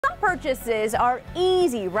purchases are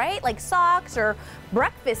easy, right? Like socks or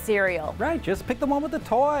breakfast cereal. Right, just pick the one with the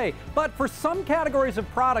toy. But for some categories of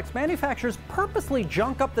products, manufacturers purposely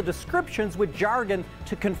junk up the descriptions with jargon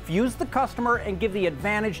to confuse the customer and give the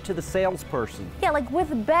advantage to the salesperson. Yeah, like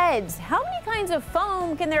with beds, how many kinds of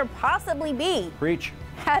foam can there possibly be? Preach.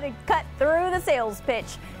 How to cut through the sales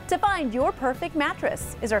pitch to find your perfect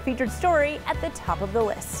mattress is our featured story at the top of the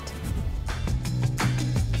list.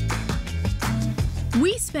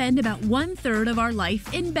 We spend about 1/3 of our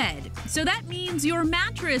life in bed, so that means your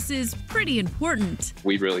mattress is pretty important.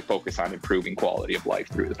 We really focus on improving quality of life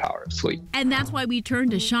through the power of sleep. And that's why we turn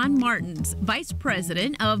to Sean Martens, Vice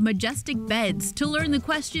President of Majestic Beds, to learn the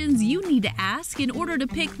questions you need to ask in order to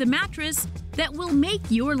pick the mattress that will make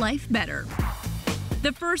your life better.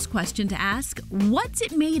 The first question to ask, what's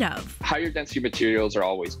it made of? Higher density materials are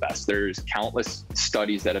always best. There's countless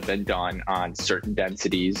studies that have been done on certain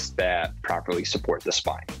densities that properly support the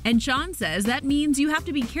spine. And Sean says that means you have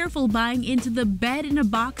to be careful buying into the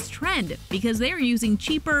bed-in-a-box trend because they're using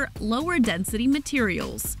cheaper, lower density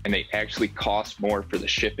materials. And they actually cost more for the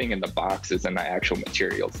shipping and the boxes than the actual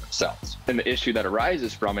materials themselves. And the issue that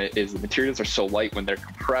arises from it is the materials are so light when they're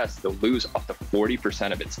compressed, they'll lose up to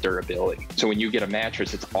 40% of its durability. So when you get a mattress,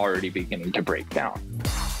 it's already beginning to break down.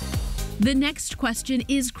 The next question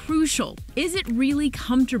is crucial. Is it really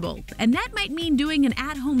comfortable? And that might mean doing an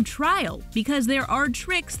at-home trial because there are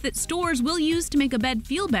tricks that stores will use to make a bed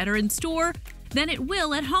feel better in store than it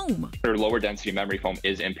will at home. Their lower density memory foam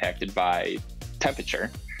is impacted by temperature.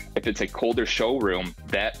 If it's a colder showroom,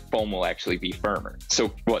 that foam will actually be firmer.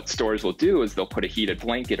 So what stores will do is they'll put a heated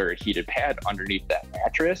blanket or a heated pad underneath that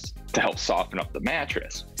mattress to help soften up the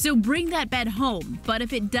mattress. So bring that bed home, but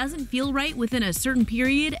if it doesn't feel right within a certain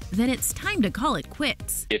period, then it's time to call it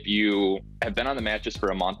quits. If you have been on the mattress for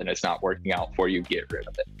a month and it's not working out for you, get rid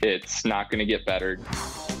of it. It's not going to get better.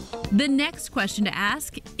 The next question to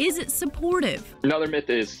ask, is it supportive? Another myth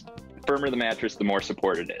is the firmer the mattress, the more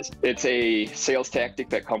support it is. It's a sales tactic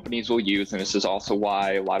that companies will use, and this is also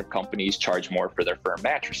why a lot of companies charge more for their firm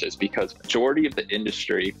mattresses, because majority of the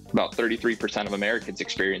industry, about 33% of Americans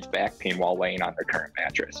experience back pain while laying on their current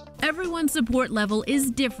mattress. Everyone's support level is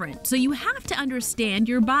different, so you have to understand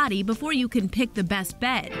your body before you can pick the best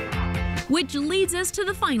bed. Which leads us to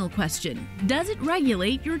the final question. Does it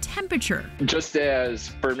regulate your temperature? Just as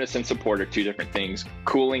firmness and support are two different things,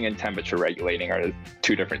 cooling and temperature regulating are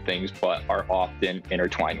two different things, but are often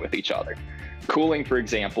intertwined with each other. Cooling, for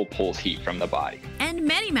example, pulls heat from the body. And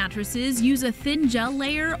many mattresses use a thin gel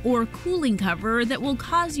layer or cooling cover that will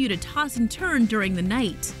cause you to toss and turn during the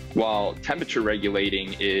night. While temperature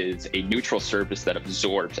regulating is a neutral surface that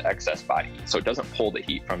absorbs excess body heat, so it doesn't pull the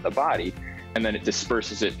heat from the body, and then it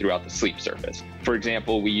disperses it throughout the sleep surface. For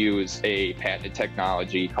example, we use a patented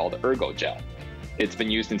technology called ErgoGel. It's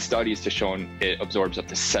been used in studies to show it absorbs up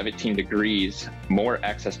to 17 degrees more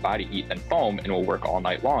excess body heat than foam and will work all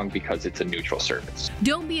night long because it's a neutral surface.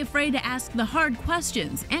 Don't be afraid to ask the hard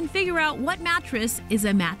questions and figure out what mattress is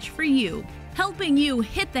a match for you, helping you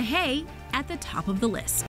hit the hay at the top of the list.